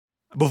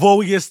Before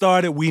we get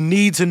started, we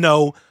need to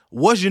know,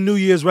 what's your New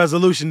Year's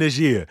resolution this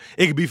year?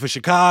 It could be for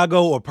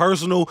Chicago or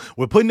personal.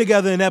 We're putting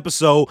together an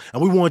episode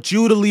and we want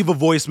you to leave a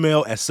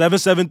voicemail at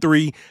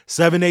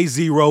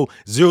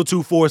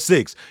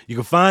 773-780-0246. You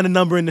can find the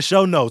number in the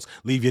show notes.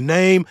 Leave your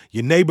name,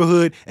 your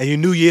neighborhood, and your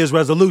New Year's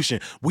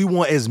resolution. We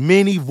want as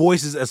many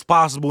voices as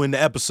possible in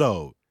the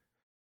episode.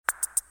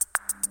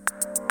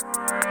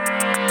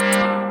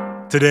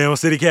 Today on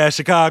CityCast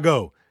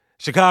Chicago.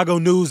 Chicago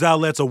news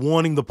outlets are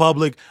warning the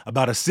public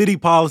about a city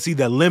policy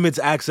that limits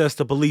access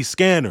to police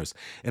scanners.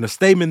 In a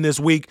statement this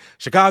week,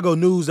 Chicago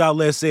news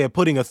outlets said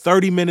putting a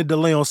 30-minute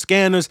delay on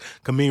scanners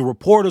could mean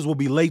reporters will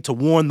be late to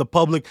warn the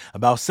public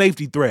about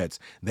safety threats.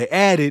 They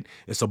added,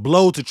 it's a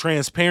blow to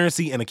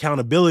transparency and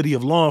accountability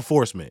of law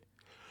enforcement.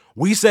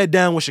 We sat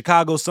down with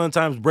Chicago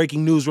Sun-Times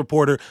breaking news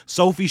reporter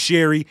Sophie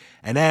Sherry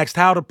and asked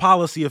how the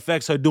policy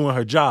affects her doing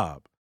her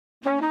job.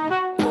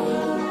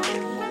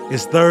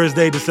 It's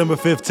Thursday, December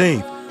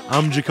 15th.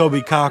 I'm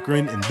Jacoby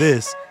Cochran, and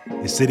this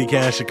is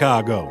CityCast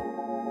Chicago.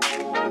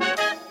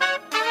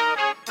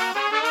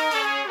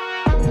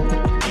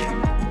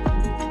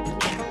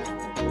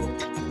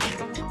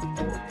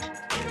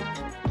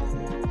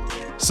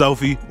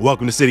 Sophie,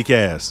 welcome to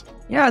CityCast.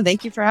 Yeah,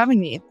 thank you for having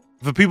me.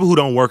 For people who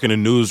don't work in a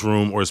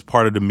newsroom or as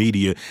part of the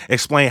media,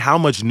 explain how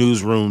much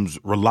newsrooms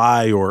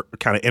rely or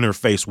kind of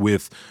interface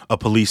with a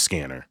police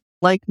scanner.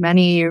 Like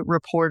many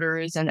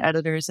reporters and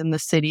editors in the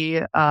city,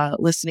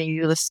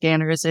 listening to the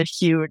scanner is a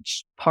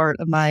huge part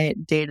of my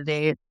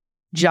day-to-day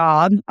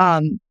job.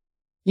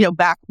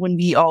 Back when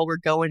we all were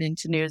going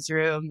into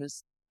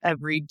newsrooms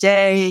every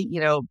day,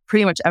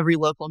 pretty much every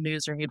local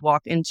newsroom you'd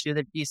walk into,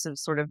 there'd be some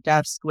sort of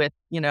desk with,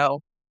 a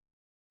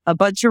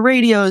bunch of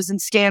radios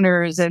and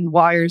scanners and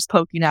wires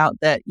poking out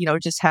that,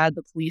 just had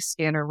the police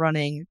scanner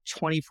running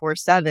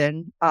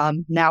 24/7.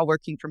 Now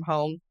working from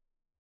home,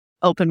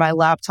 open my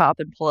laptop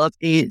and pull up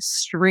a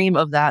stream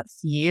of that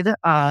feed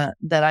that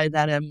I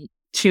then am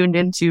tuned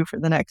into for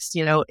the next,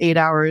 8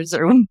 hours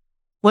or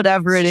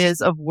whatever it is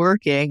of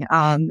working.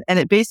 And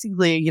it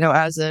basically,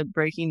 as a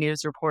breaking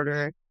news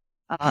reporter,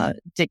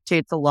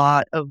 dictates a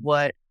lot of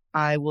what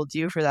I will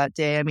do for that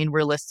day. I mean,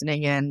 we're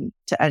listening in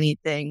to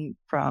anything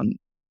from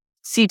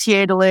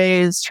CTA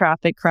delays,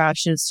 traffic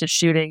crashes to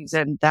shootings,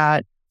 and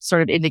that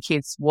sort of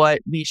indicates what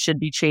we should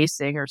be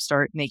chasing or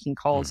start making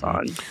calls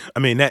on. I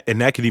mean,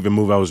 that could even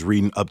move, I was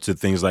reading, up to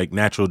things like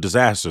natural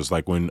disasters,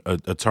 like when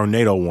a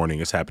tornado warning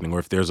is happening or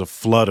if there's a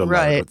flood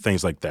alert or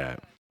things like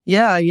that.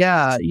 Yeah.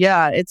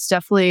 It's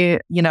definitely,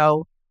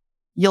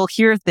 you'll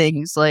hear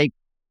things like,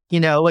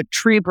 a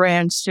tree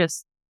branch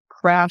just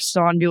crashed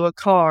onto a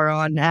car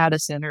on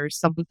Addison or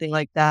something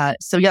like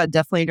that. So yeah,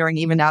 definitely during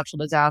even natural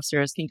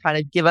disasters can kind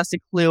of give us a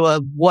clue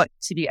of what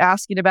to be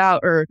asking about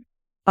or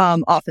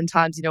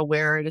oftentimes,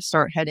 where to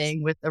start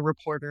heading with a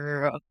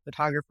reporter, a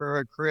photographer, or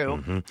a crew.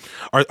 Mm-hmm.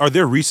 Are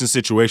there recent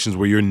situations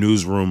where your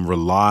newsroom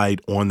relied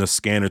on the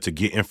scanner to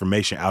get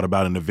information out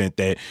about an event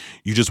that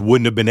you just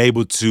wouldn't have been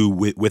able to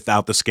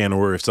without the scanner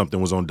or if something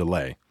was on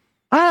delay?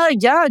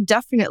 Yeah,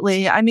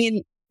 definitely. I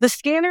mean, the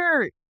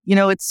scanner,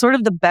 it's sort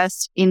of the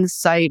best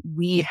insight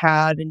we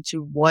have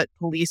into what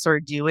police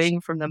are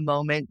doing from the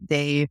moment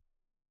they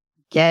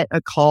get a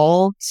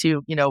call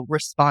to,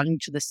 responding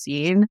to the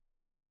scene.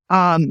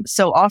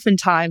 So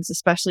oftentimes,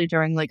 especially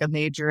during like a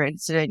major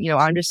incident,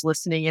 I'm just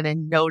listening in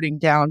and noting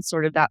down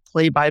sort of that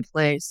play by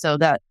play so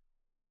that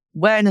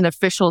when an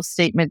official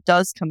statement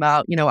does come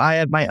out, I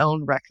have my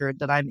own record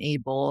that I'm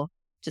able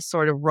to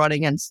sort of run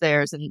against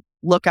theirs and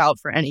look out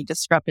for any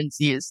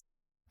discrepancies.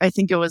 I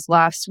think it was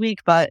last week,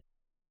 but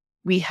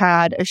we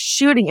had a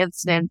shooting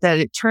incident that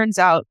it turns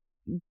out,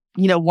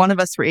 one of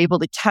us were able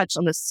to catch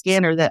on the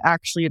scanner that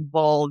actually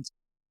involved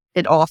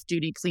an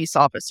off-duty police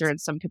officer in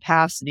some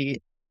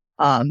capacity.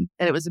 And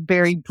it was a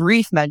very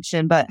brief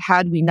mention, but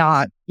had we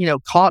not,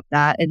 caught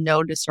that and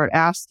known to start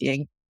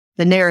asking,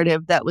 the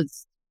narrative that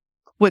was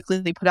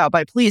quickly put out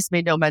by police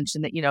made no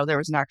mention that, there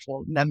was an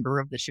actual member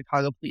of the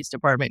Chicago Police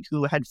Department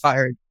who had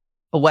fired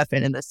a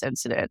weapon in this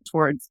incident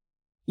towards,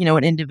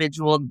 an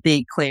individual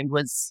they claimed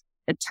was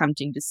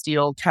attempting to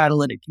steal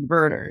catalytic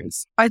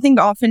converters. I think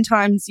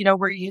oftentimes,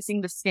 we're using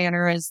the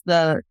scanner as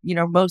the,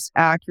 most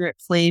accurate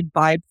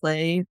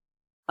play-by-play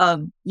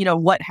of,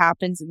 what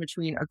happens in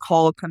between a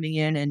call coming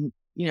in and,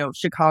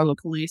 Chicago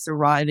police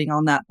arriving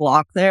on that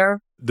block there.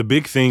 The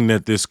big thing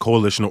that this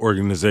coalition of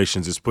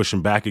organizations is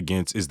pushing back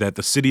against is that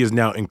the city is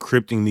now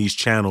encrypting these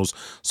channels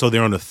so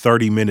they're on a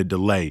 30-minute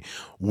delay.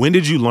 When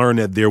did you learn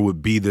that there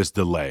would be this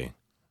delay?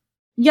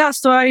 Yeah,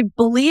 so I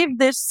believe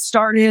this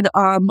started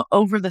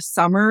over the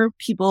summer.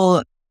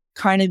 People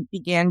kind of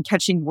began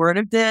catching word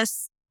of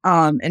this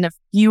in a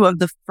few of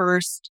the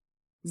first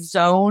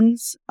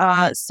zones.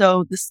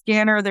 So the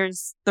scanner,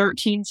 there's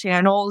 13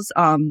 channels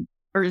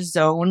or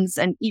zones,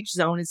 and each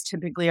zone is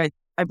typically,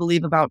 I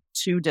believe, about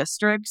 2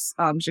 districts,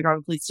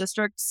 Chicago police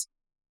districts.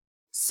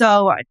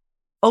 So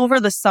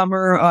over the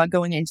summer,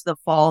 going into the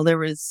fall, there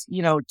was,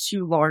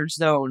 2 large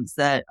zones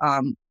that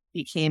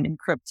became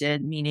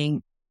encrypted,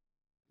 meaning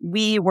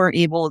we were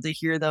able to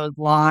hear those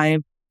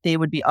live. They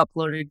would be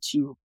uploaded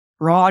to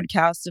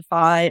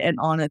Broadcastify and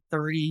on a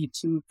 30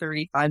 to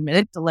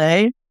 35-minute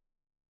delay.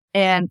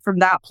 And from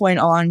that point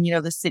on,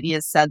 the city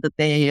has said that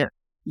they,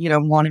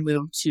 want to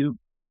move to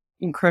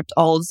encrypt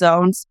all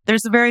zones.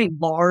 There's a very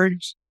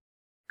large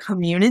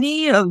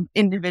community of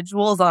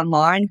individuals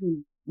online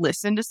who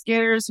listen to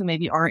scanners who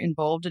maybe aren't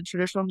involved in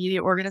traditional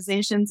media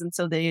organizations. And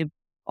so they've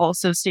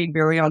also stayed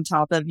very on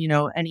top of,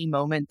 any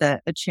moment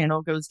that a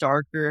channel goes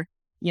dark or,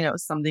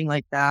 something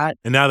like that.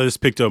 And now that it's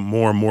picked up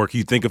more and more, can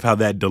you think of how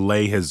that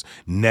delay has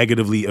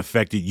negatively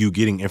affected you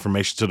getting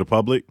information to the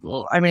public?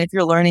 Well, I mean, if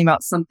you're learning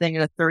about something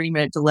in a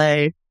 30-minute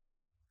delay,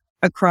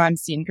 a crime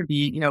scene could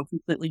be,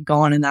 completely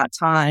gone in that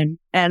time.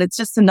 And it's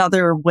just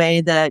another way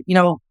that,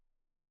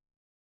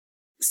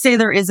 say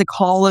there is a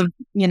call of,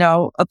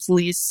 a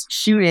police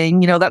shooting,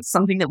 that's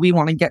something that we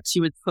want to get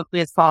to as quickly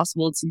as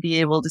possible to be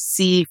able to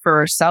see for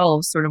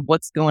ourselves sort of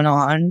what's going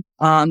on.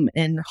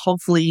 And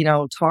hopefully,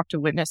 talk to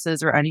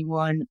witnesses or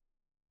anyone,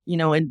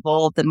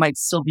 involved that might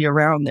still be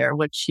around there,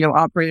 which,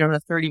 operating on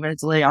a 30-minute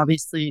delay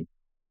obviously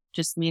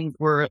just means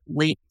we're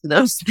late to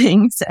those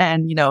things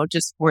and,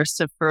 just forced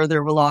to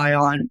further rely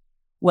on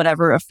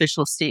whatever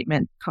official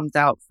statement comes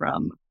out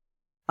from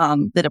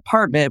the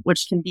department,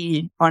 which can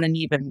be on an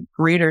even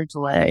greater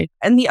delay.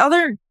 And the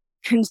other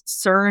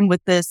concern with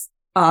this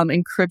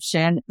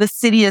encryption, the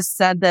city has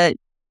said that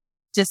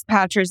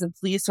dispatchers and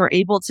police are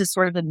able to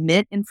sort of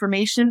emit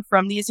information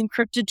from these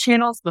encrypted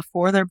channels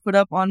before they're put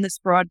up on this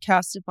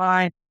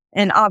Broadcastify.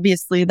 And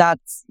obviously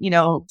that's,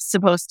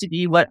 supposed to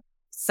be what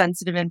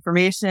sensitive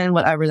information,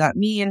 whatever that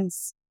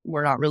means.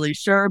 We're not really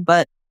sure,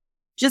 but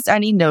just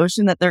any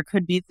notion that there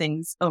could be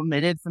things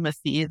omitted from a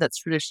feed that's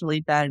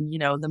traditionally been,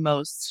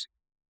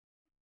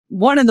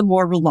 one of the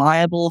more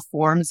reliable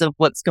forms of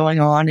what's going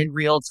on in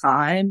real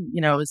time,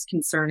 is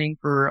concerning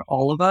for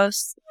all of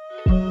us.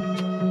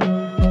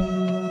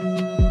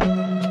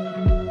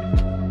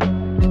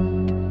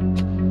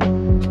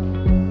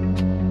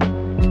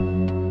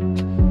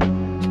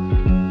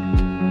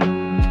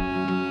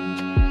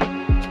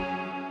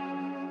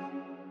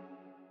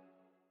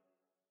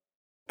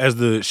 As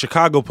the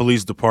Chicago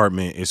Police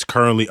Department is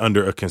currently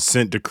under a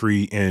consent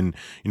decree and,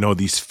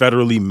 these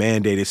federally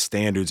mandated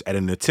standards at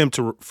an attempt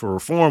for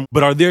reform,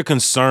 but are there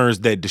concerns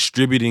that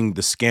distributing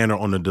the scanner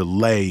on a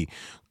delay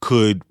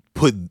could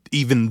put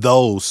even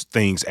those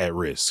things at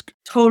risk?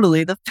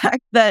 Totally. The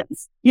fact that,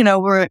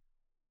 the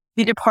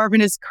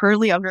department is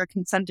currently under a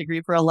consent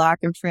decree for a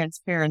lack of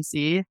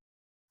transparency.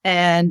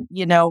 And,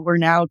 we're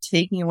now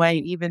taking away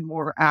even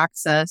more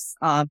access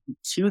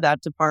to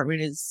that department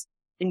is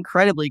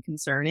incredibly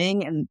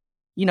concerning. And,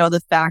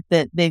 the fact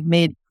that they've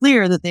made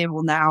clear that they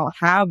will now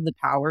have the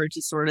power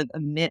to sort of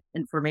emit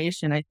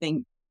information. I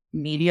think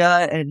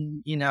media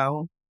and,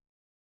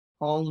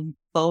 all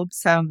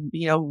folks have,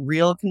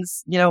 real,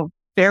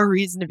 fair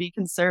reason to be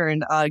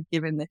concerned,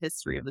 given the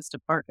history of this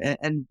department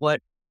and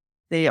what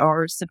they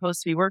are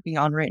supposed to be working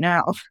on right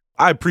now.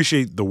 I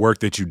appreciate the work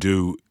that you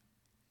do.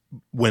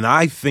 When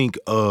I think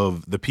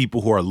of the people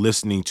who are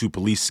listening to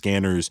police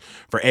scanners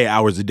for 8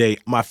 hours a day,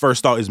 my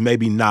first thought is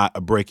maybe not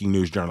a breaking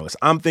news journalist.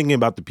 I'm thinking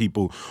about the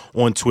people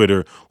on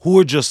Twitter who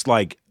are just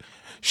like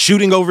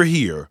shooting over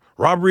here,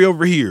 robbery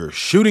over here,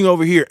 shooting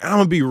over here. And I'm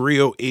gonna be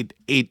real, it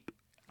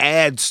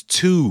adds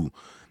to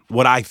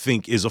what I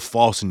think is a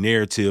false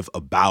narrative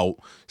about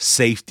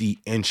safety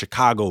in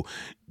Chicago.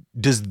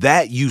 Does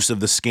that use of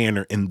the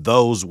scanner in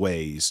those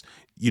ways,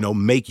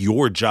 make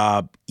your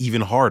job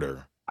even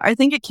harder? I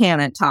think it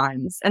can at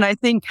times. And I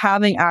think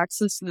having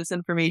access to this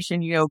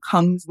information,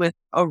 comes with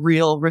a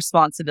real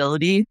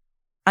responsibility.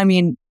 I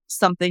mean,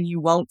 something you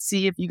won't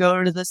see if you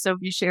go to the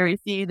Sophie Sherry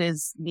feed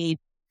is me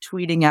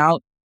tweeting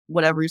out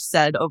whatever's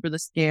said over the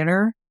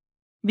scanner.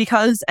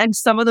 And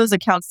some of those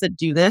accounts that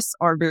do this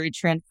are very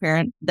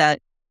transparent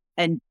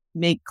and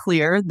make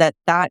clear that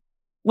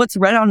what's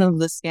read on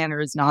the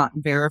scanner is not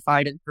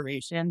verified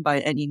information by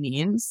any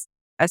means.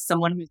 As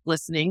someone who's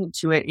listening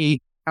to it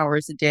 8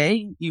 hours a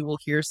day, you will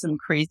hear some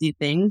crazy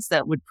things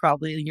that would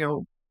probably,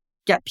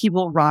 get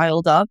people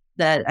riled up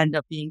that end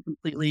up being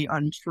completely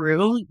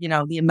untrue.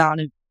 The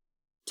amount of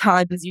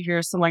times you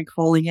hear someone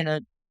calling in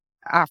an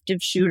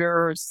active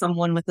shooter or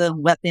someone with a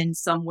weapon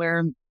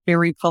somewhere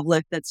very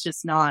public that's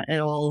just not at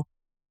all,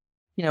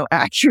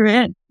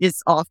 accurate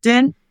is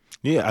often.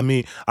 Yeah, I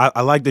mean,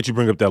 I like that you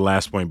bring up that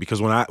last point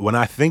because when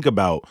I think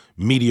about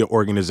media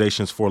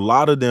organizations, for a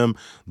lot of them,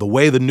 the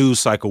way the news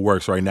cycle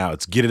works right now,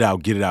 it's get it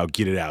out, get it out,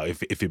 get it out.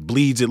 If it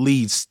bleeds, it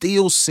leads,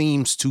 still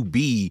seems to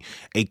be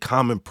a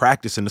common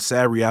practice. And the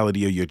sad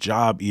reality of your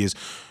job is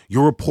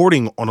you're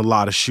reporting on a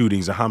lot of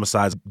shootings and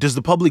homicides. Does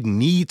the public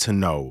need to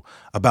know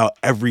about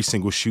every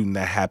single shooting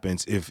that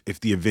happens if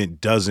the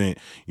event doesn't,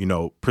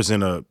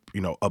 present a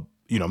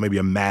maybe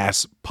a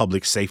mass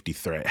public safety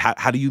threat?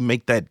 How do you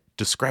make that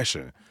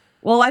discretion?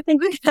 Well, I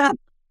think we have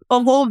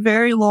a whole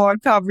very long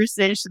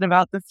conversation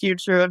about the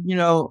future of,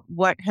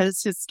 what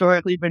has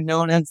historically been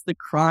known as the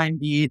crime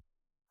beat,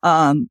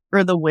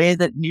 or the way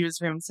that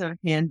newsrooms have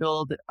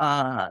handled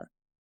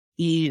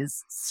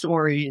these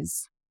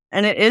stories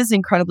And it is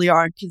incredibly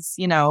hard because,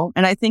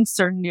 and I think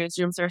certain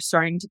newsrooms are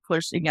starting to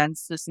push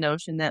against this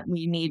notion that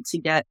we need to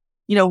get,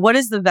 what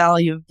is the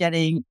value of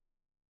getting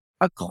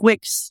a quick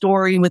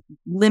story with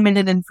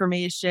limited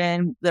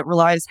information that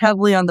relies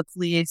heavily on the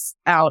police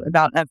out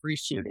about every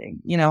shooting?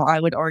 I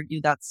would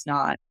argue that's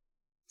not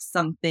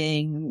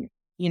something,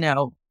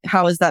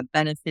 how is that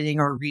benefiting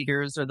our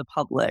readers or the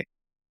public?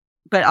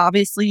 But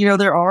obviously,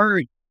 there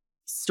are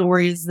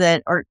stories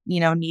that are,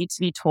 need to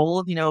be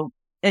told,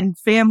 and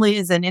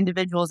families and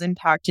individuals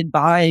impacted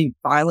by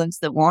violence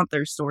that want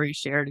their story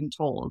shared and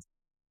told.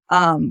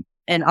 And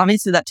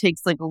obviously that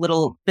takes like a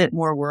little bit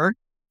more work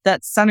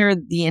that center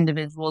the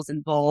individuals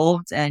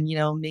involved and,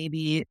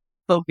 maybe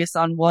focus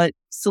on what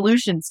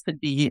solutions could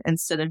be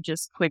instead of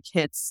just quick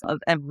hits of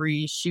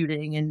every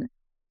shooting in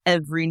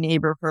every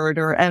neighborhood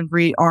or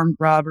every armed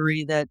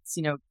robbery that's,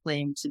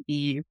 claimed to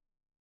be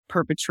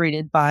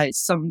perpetrated by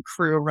some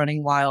crew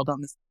running wild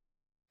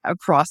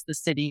across the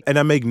city. And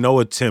I make no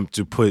attempt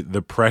to put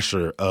the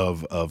pressure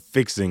of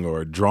fixing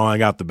or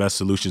drawing out the best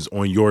solutions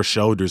on your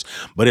shoulders.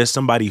 But as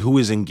somebody who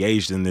is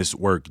engaged in this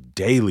work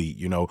daily,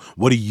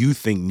 what do you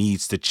think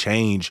needs to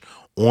change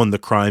on the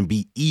crime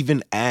beat,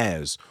 even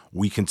as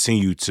we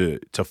continue to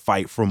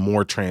fight for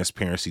more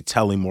transparency,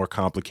 telling more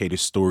complicated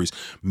stories,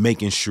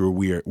 making sure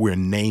we're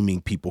naming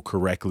people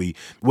correctly?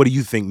 What do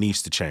you think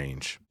needs to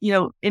change?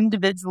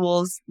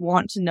 Individuals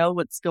want to know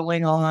what's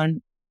going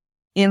on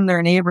in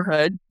their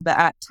neighborhood, but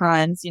at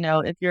times,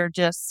 if you're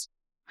just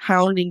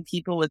hounding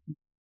people with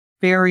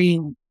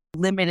very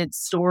limited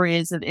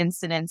stories of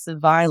incidents of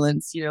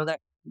violence, that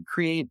can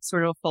create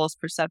sort of a false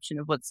perception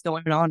of what's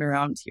going on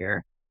around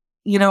here.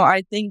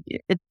 I think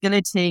it's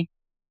going to take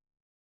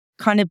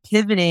kind of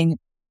pivoting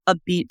a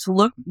beat to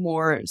look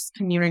more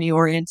community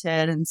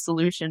oriented and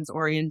solutions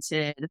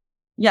oriented.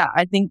 Yeah,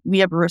 I think we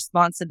have a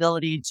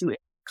responsibility to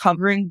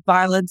covering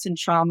violence and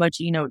trauma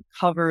to,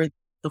 cover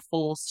the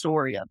full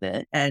story of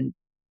it. And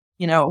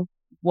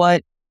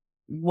what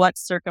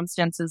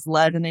circumstances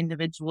led an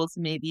individual to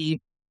maybe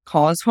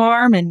cause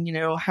harm and,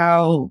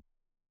 how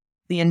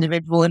the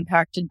individual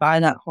impacted by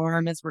that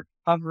harm is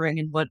recovering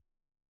and what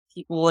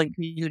people and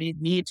communities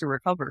need to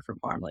recover from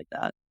harm like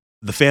that.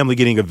 The family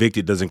getting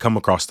evicted doesn't come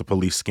across the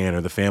police scanner.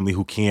 The family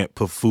who can't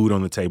put food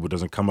on the table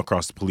doesn't come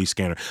across the police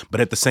scanner.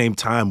 But at the same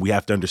time, we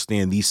have to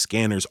understand these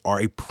scanners are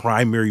a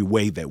primary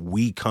way that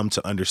we come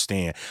to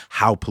understand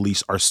how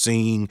police are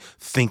seeing,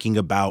 thinking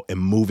about, and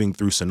moving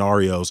through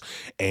scenarios.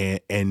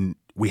 And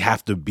we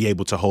have to be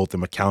able to hold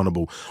them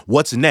accountable.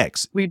 What's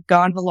next? We've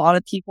gotten a lot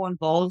of people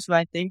involved who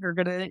I think are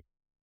going to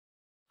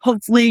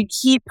hopefully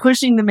keep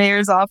pushing the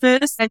mayor's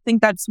office. I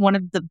think that's one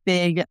of the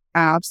big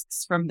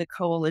asks from the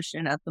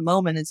coalition at the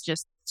moment is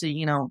just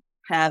to,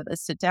 have a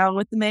sit down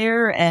with the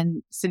mayor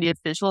and city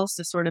officials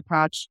to sort of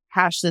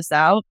hash this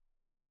out.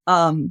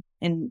 And,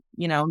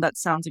 that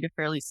sounds like a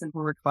fairly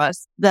simple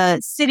request.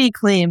 The city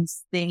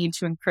claims they need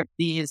to encrypt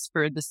these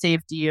for the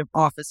safety of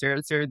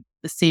officers or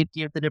the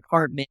safety of the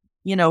department.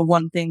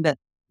 One thing that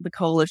the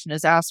coalition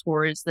has asked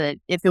for is that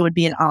if it would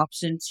be an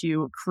option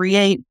to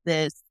create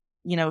this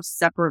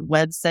separate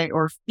website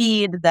or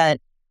feed that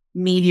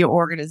media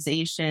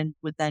organization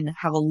would then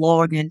have a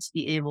login to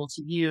be able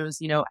to use,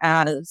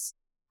 as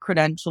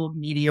credentialed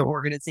media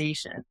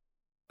organization.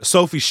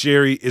 Sophie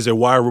Sherry is a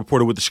wire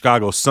reporter with the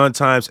Chicago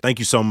Sun-Times. Thank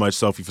you so much,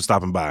 Sophie, for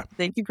stopping by.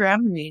 Thank you for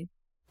having me.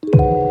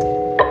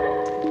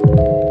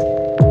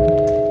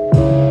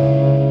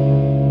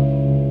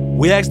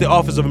 We asked the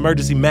Office of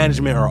Emergency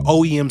Management, or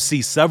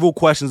OEMC, several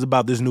questions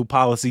about this new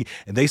policy,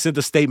 and they sent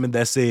a statement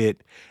that said,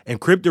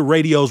 encrypted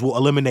radios will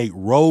eliminate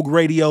rogue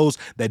radios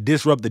that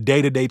disrupt the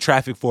day-to-day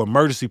traffic for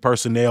emergency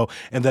personnel,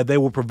 and that they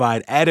will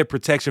provide added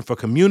protection for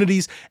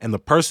communities and the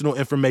personal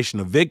information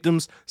of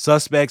victims,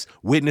 suspects,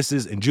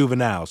 witnesses, and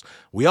juveniles.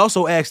 We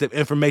also asked if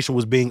information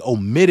was being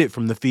omitted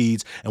from the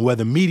feeds and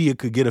whether media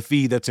could get a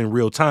feed that's in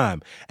real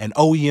time. An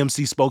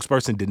OEMC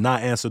spokesperson did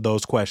not answer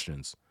those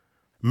questions.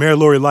 Mayor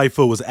Lori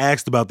Lightfoot was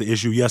asked about the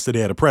issue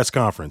yesterday at a press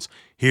conference.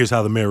 Here's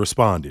how the mayor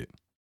responded.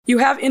 You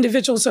have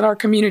individuals in our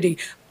community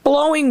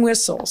blowing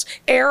whistles,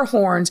 air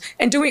horns,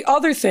 and doing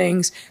other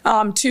things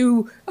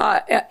to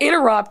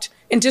interrupt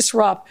and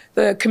disrupt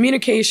the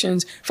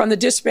communications from the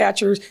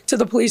dispatchers to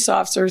the police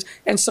officers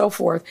and so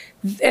forth.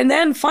 And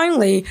then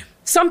finally,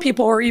 some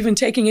people are even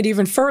taking it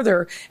even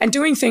further and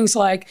doing things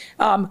like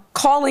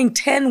calling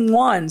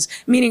 10-1s,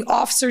 meaning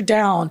officer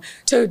down,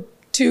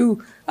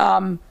 to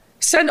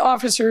send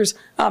officers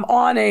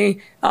on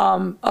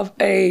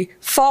a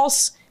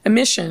false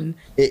mission.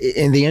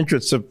 In the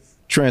interest of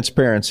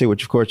transparency,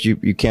 which of course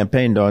you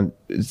campaigned on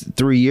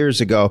 3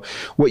 years ago,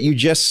 what you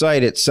just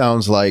cited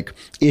sounds like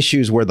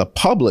issues where the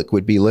public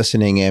would be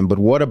listening in. But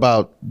what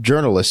about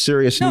journalists,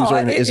 serious news?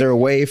 Is there a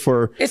way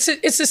for... It's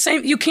the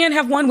same. You can't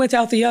have one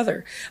without the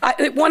other.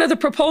 One of the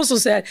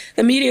proposals that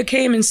the media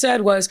came and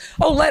said was,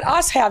 let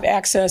us have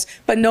access,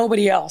 but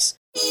nobody else.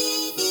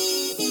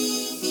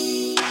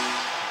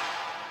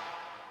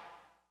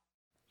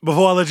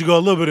 Before I let you go, a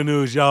little bit of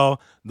news, y'all.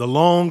 The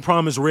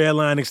long-promised red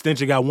line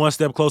extension got one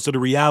step closer to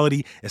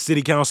reality as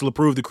City Council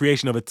approved the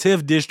creation of a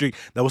TIF district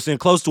that will send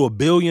close to $1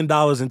 billion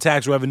in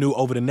tax revenue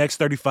over the next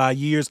 35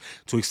 years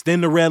to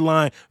extend the red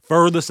line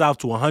further south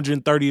to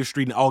 130th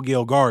Street and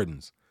Altgeld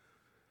Gardens.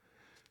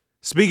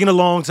 Speaking of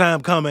long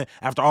time coming,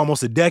 after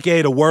almost a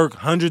decade of work,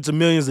 hundreds of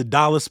millions of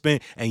dollars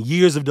spent, and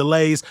years of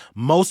delays,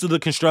 most of the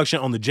construction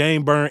on the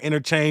Jane Byrne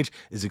interchange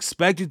is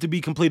expected to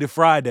be completed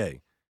Friday.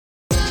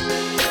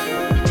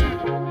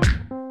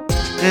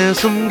 And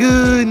some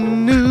good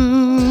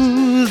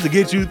news to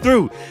get you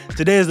through.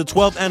 Today is the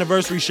 12th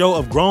anniversary show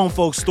of Grown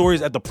Folks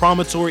Stories at the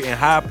Promontory in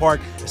Hyde Park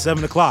at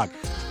 7 o'clock.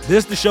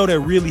 This is the show that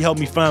really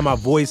helped me find my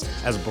voice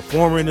as a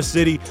performer in the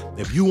city.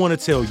 If you want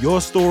to tell your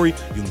story,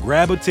 you can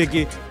grab a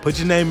ticket, put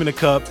your name in the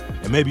cup,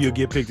 and maybe you'll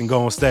get picked and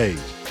go on stage.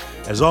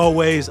 As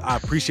always, I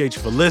appreciate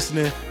you for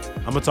listening.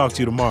 I'm going to talk to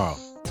you tomorrow.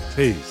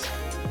 Peace.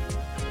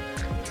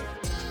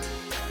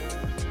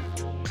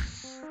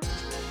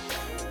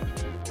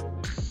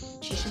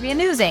 Be a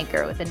news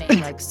anchor with a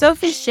name like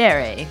Sophie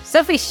Sherry.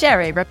 Sophie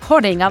Sherry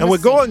reporting on and the we're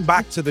scene. going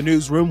back to the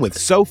newsroom with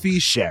Sophie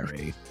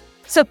Sherry.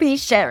 Sophie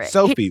Sherry.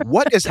 Sophie,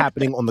 what is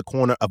happening on the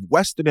corner of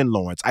Western and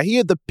Lawrence? I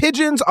hear the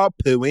pigeons are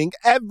pooing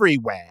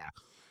everywhere.